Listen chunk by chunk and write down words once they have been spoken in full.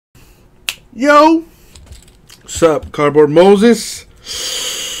Yo, what's up, Cardboard Moses?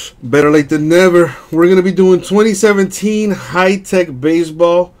 Better late than never. We're going to be doing 2017 high-tech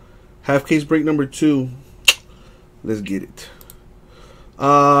baseball. Half case break number 2. Let's get it.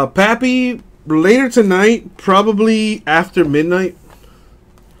 Pappy, later tonight, probably after midnight.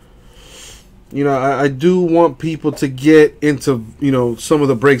 You know, I do want people to get into, you know, some of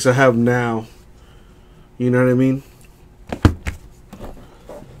the breaks I have now. You know what I mean?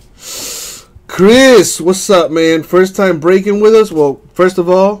 Chris, what's up, man? First time breaking with us? Well, first of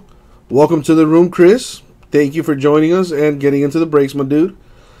all, welcome to the room, Chris. Thank you for joining us and getting into the breaks, my dude.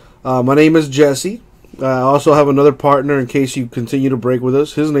 My name is Jesse. I also have another partner in case you continue to break with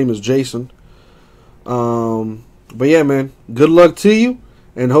us. His name is Jason. But yeah, man, good luck to you.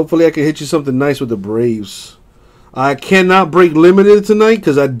 And hopefully I can hit you something nice with the Braves. I cannot break limited tonight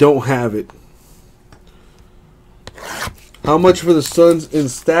because I don't have it. How much for the Suns in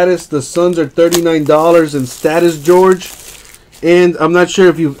status? The Suns are $39 in status, George. And I'm not sure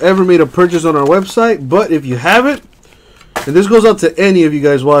if you've ever made a purchase on our website, but if you haven't, and this goes out to any of you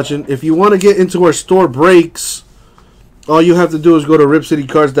guys watching, if you want to get into our store breaks, all you have to do is go to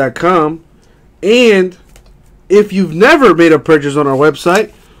ripcitycards.com. And if you've never made a purchase on our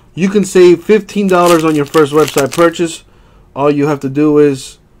website, you can save $15 on your first website purchase. All you have to do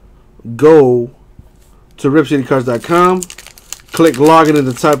is go to ripcitycards.com, click login at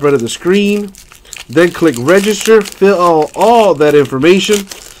the top right of the screen, then click register, fill all that information,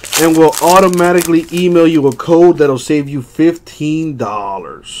 and we'll automatically email you a code that'll save you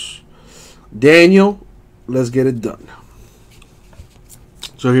 $15. Daniel, let's get it done.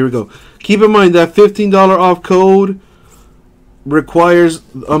 So here we go. Keep in mind that $15 off code requires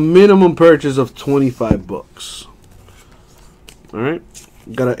a minimum purchase of 25 bucks. All right.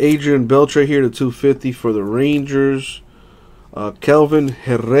 Got an Adrian Beltre here to 250 for the Rangers. Kelvin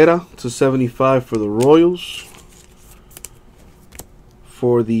Herrera to 75 for the Royals.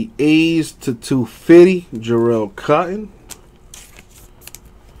 For the A's to 250, Jarrell Cotton.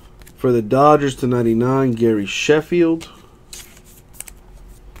 For the Dodgers to 99, Gary Sheffield.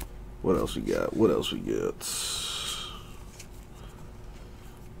 What else we got?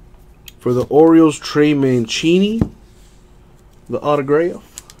 For the Orioles, Trey Mancini. The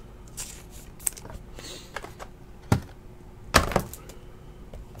autograph.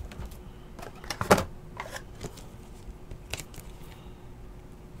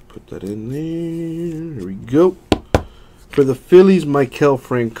 Put that in there. Here we go. For the Phillies, Michael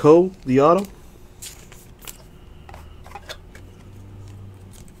Franco, the auto.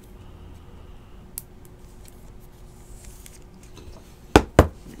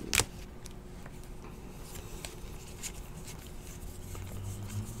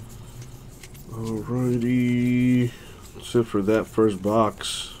 Alrighty, that's it for that first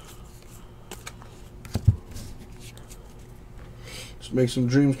box. Let's make some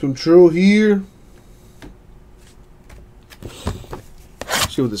dreams come true here.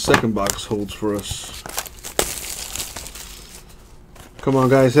 Let's see what the second box holds for us. Come on,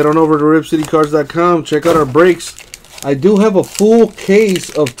 guys, head on over to ripcitycards.com. Check out our breaks. I do have a full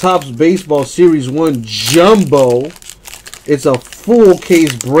case of Topps Baseball Series 1 Jumbo. It's a full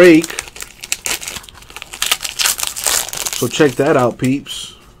case break. So check that out,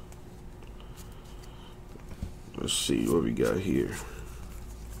 peeps. Let's see what we got here.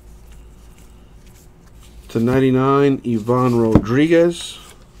 To 99, Ivan Rodriguez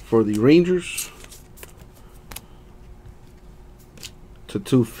for the Rangers. To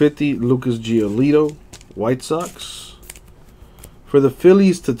 250, Lucas Giolito, White Sox. For the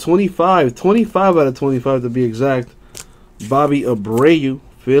Phillies to 25, 25 out of 25 to be exact, Bobby Abreu,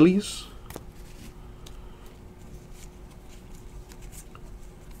 Phillies.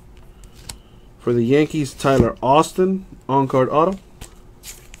 For the Yankees, Tyler Austin, on-card auto.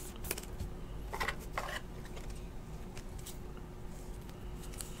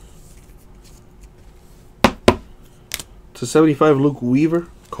 To 75, Luke Weaver,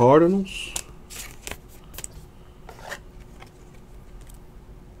 Cardinals.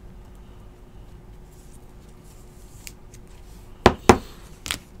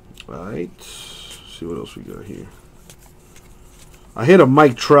 Alright, see what else we got here. I hit a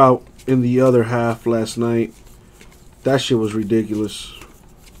Mike Trout in the other half last night. That shit was ridiculous.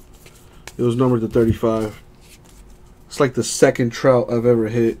 It was numbered to 35. It's like the second Trout I've ever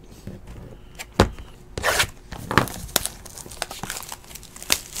hit.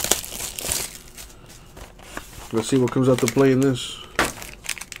 Let's see what comes out to play in this.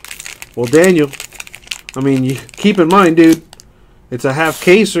 Well, Daniel, I mean, you keep in mind, dude, it's a half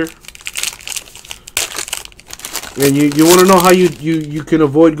caser. And you want to know how you can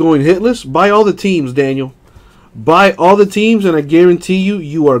avoid going hitless? Buy all the teams, Daniel. Buy all the teams, and I guarantee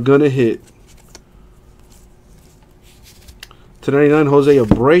you are going to hit. /99, Jose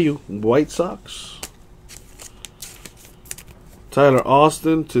Abreu, White Sox. Tyler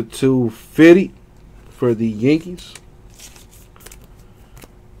Austin /250 for the Yankees.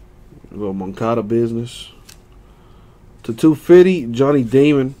 A little Moncada business. /250, Johnny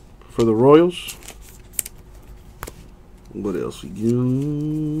Damon for the Royals. What else we got?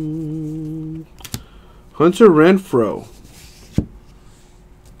 Hunter Renfroe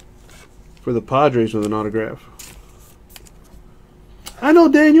for the Padres with an autograph. I know,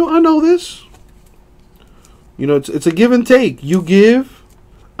 Daniel. I know this. You know, it's a give and take. You give,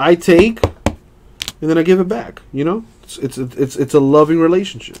 I take, and then I give it back. You know, it's a loving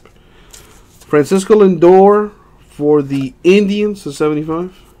relationship. Francisco Lindor for the Indians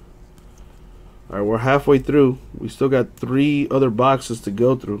 /75. All right, we're halfway through. We still got 3 other boxes to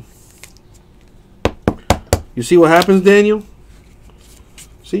go through. You see what happens, Daniel?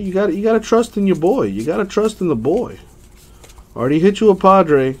 See, you gotta trust in your boy. You gotta trust in the boy. Already hit you a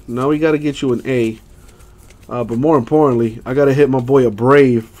Padre. Now we gotta get you an A. But more importantly, I gotta hit my boy a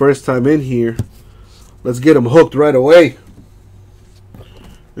Brave. First time in here. Let's get him hooked right away.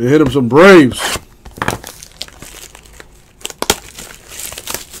 And hit him some Braves.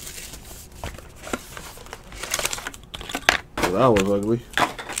 That was ugly.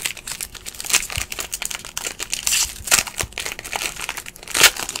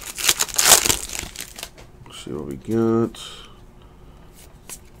 Let's see what we got.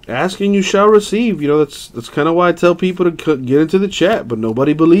 Asking you shall receive. You know, that's kind of why I tell people to get into the chat, but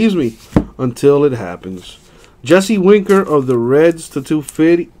nobody believes me until it happens. Jesse Winker of the Reds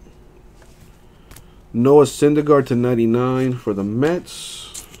 /250. Noah Syndergaard /99 for the Mets.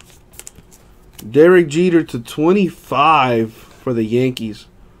 Derek Jeter /25 for the Yankees.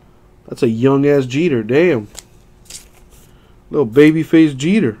 That's a young-ass Jeter. Damn. Little baby-faced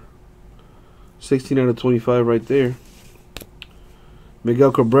Jeter. 16/25 right there.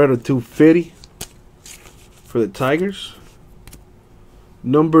 Miguel Cabrera /250 for the Tigers.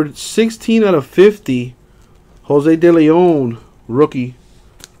 Numbered 16/50. Jose De Leon, rookie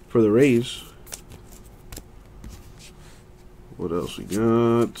for the Rays. What else we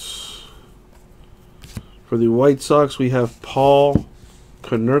got? For the White Sox, we have Paul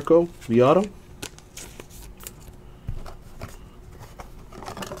Konerko, the auto.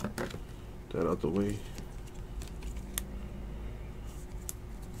 That out the way.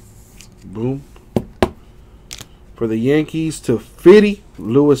 Boom. For the Yankees /50,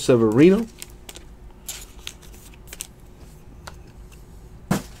 Luis Severino.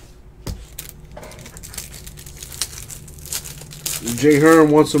 Jay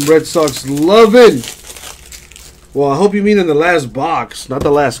Herm wants some Red Sox loving. Well, I hope you mean in the last box, not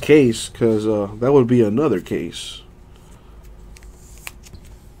the last case, because that would be another case.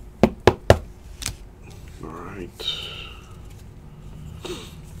 All right.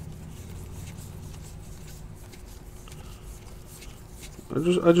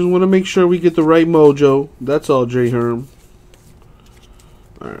 I just want to make sure we get the right mojo. That's all, Jay Herm.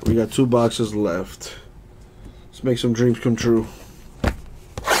 All right, we got 2 boxes left. Let's make some dreams come true.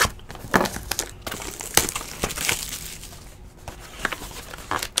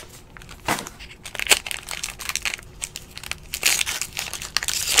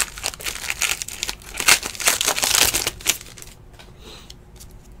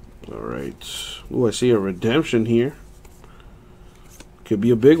 Oh, I see a redemption here. Could be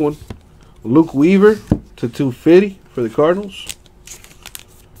a big one. Luke Weaver /250 for the Cardinals.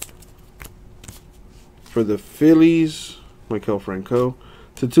 For the Phillies, Michael Franco.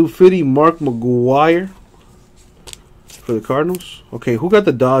 /250, Mark McGwire for the Cardinals. Okay, who got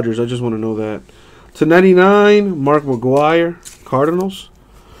the Dodgers? I just want to know that. /99, Mark McGwire, Cardinals.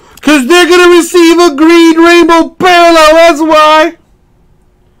 Because they're going to receive a green rainbow parallel. That's why.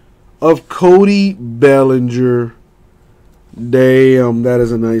 Of Cody Bellinger. Damn, that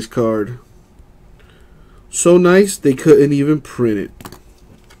is a nice card. So nice, they couldn't even print it.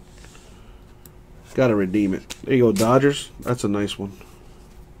 Gotta redeem it. There you go, Dodgers. That's a nice one.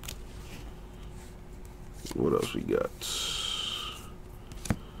 What else we got?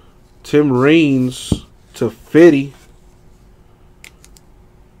 Tim Raines /50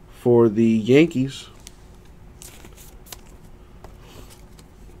 for the Yankees.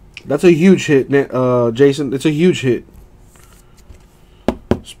 That's a huge hit, Jason. It's a huge hit.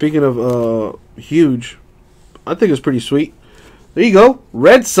 Speaking of huge, I think it's pretty sweet. There you go.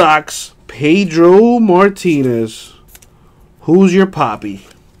 Red Sox, Pedro Martinez. Who's your poppy?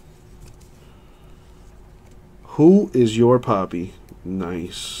 Who is your Poppy?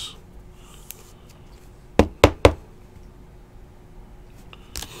 Nice.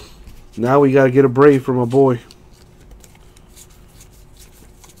 Now we got to get a Brave for my boy.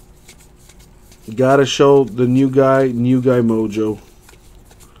 Got to show the new guy mojo.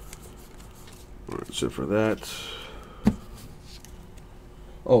 Alright, that's it for that.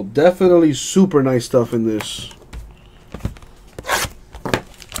 Oh, definitely super nice stuff in this.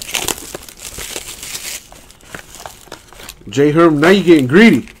 J. Herm, now you're getting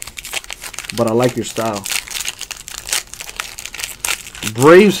greedy. But I like your style.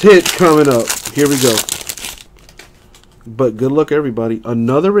 Braves hit coming up. Here we go. But good luck, everybody.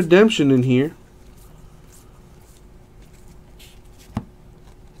 Another redemption in here.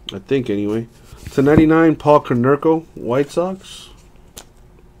 I think, anyway. To 99, Paul Konerko, White Sox.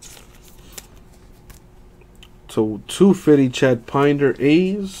 To 250, Chad Pinder,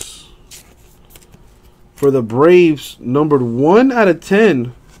 A's. For the Braves, numbered 1 out of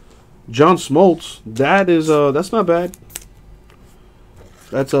 10, John Smoltz. That is that's not bad.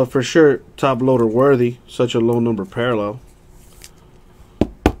 That's for sure top loader worthy. Such a low number parallel.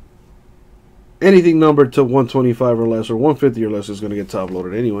 Anything numbered to 125 or less or 150 or less is going to get top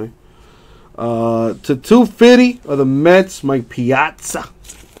loaded anyway. To 250 are the Mets, Mike Piazza.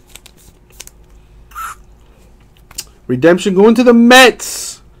 Redemption going to the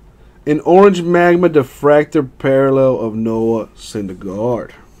Mets. An orange magma diffractor parallel of Noah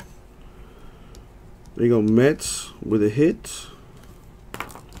Syndergaard. There you go, Mets with a hit.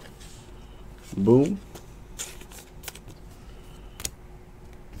 Boom.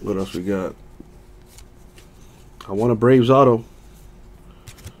 What else we got? I want a Braves auto.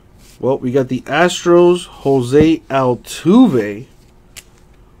 Well, we got the Astros Jose Altuve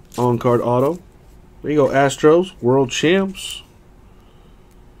on card auto. There you go, Astros, world champs.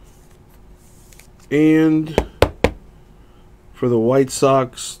 And for the White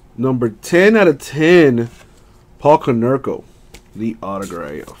Sox, number 10 out of 10, Paul Konerko, the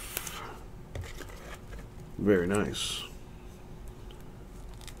autograph. Very nice.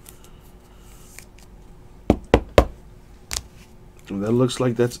 And that looks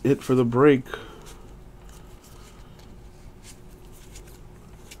like that's it for the break.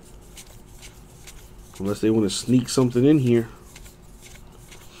 Unless they want to sneak something in here.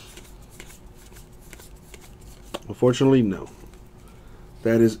 Unfortunately, no.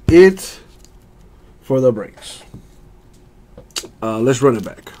 That is it for the breaks. Let's run it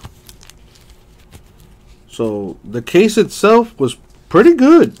back. So the case itself was pretty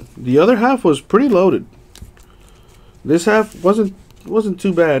good. The other half was pretty loaded. This half wasn't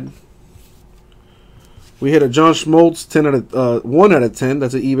too bad. We hit a John Smoltz 1 out of 10.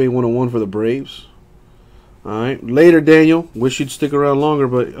 That's an eBay 101 for the Braves. All right. Later, Daniel. Wish you'd stick around longer,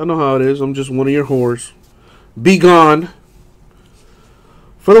 but I know how it is. I'm just one of your whores. Be gone.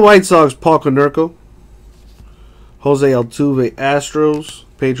 For the White Sox, Paul Konerko. Jose Altuve, Astros.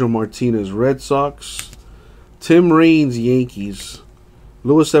 Pedro Martinez, Red Sox. Tim Raines, Yankees.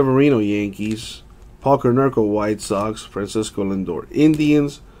 Luis Severino, Yankees. Paul Konerko, White Sox. Francisco Lindor,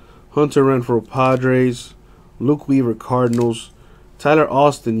 Indians. Hunter Renfroe, Padres. Luke Weaver, Cardinals. Tyler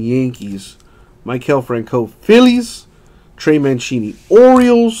Austin, Yankees. Maikel Franco, Phillies. Trey Mancini,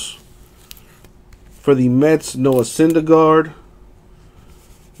 Orioles. For the Mets, Noah Syndergaard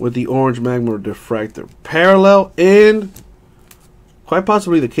with the orange magma diffractor parallel, and quite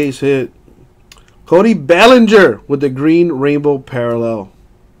possibly the case hit, Cody Bellinger with the green rainbow parallel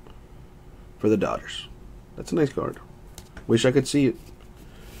for the Dodgers. That's a nice card. Wish I could see it.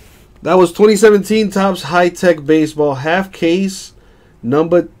 That was 2017 Topps High Tech Baseball half case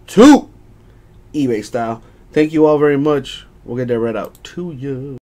number 2, eBay style. Thank you all very much. We'll get that read out to you.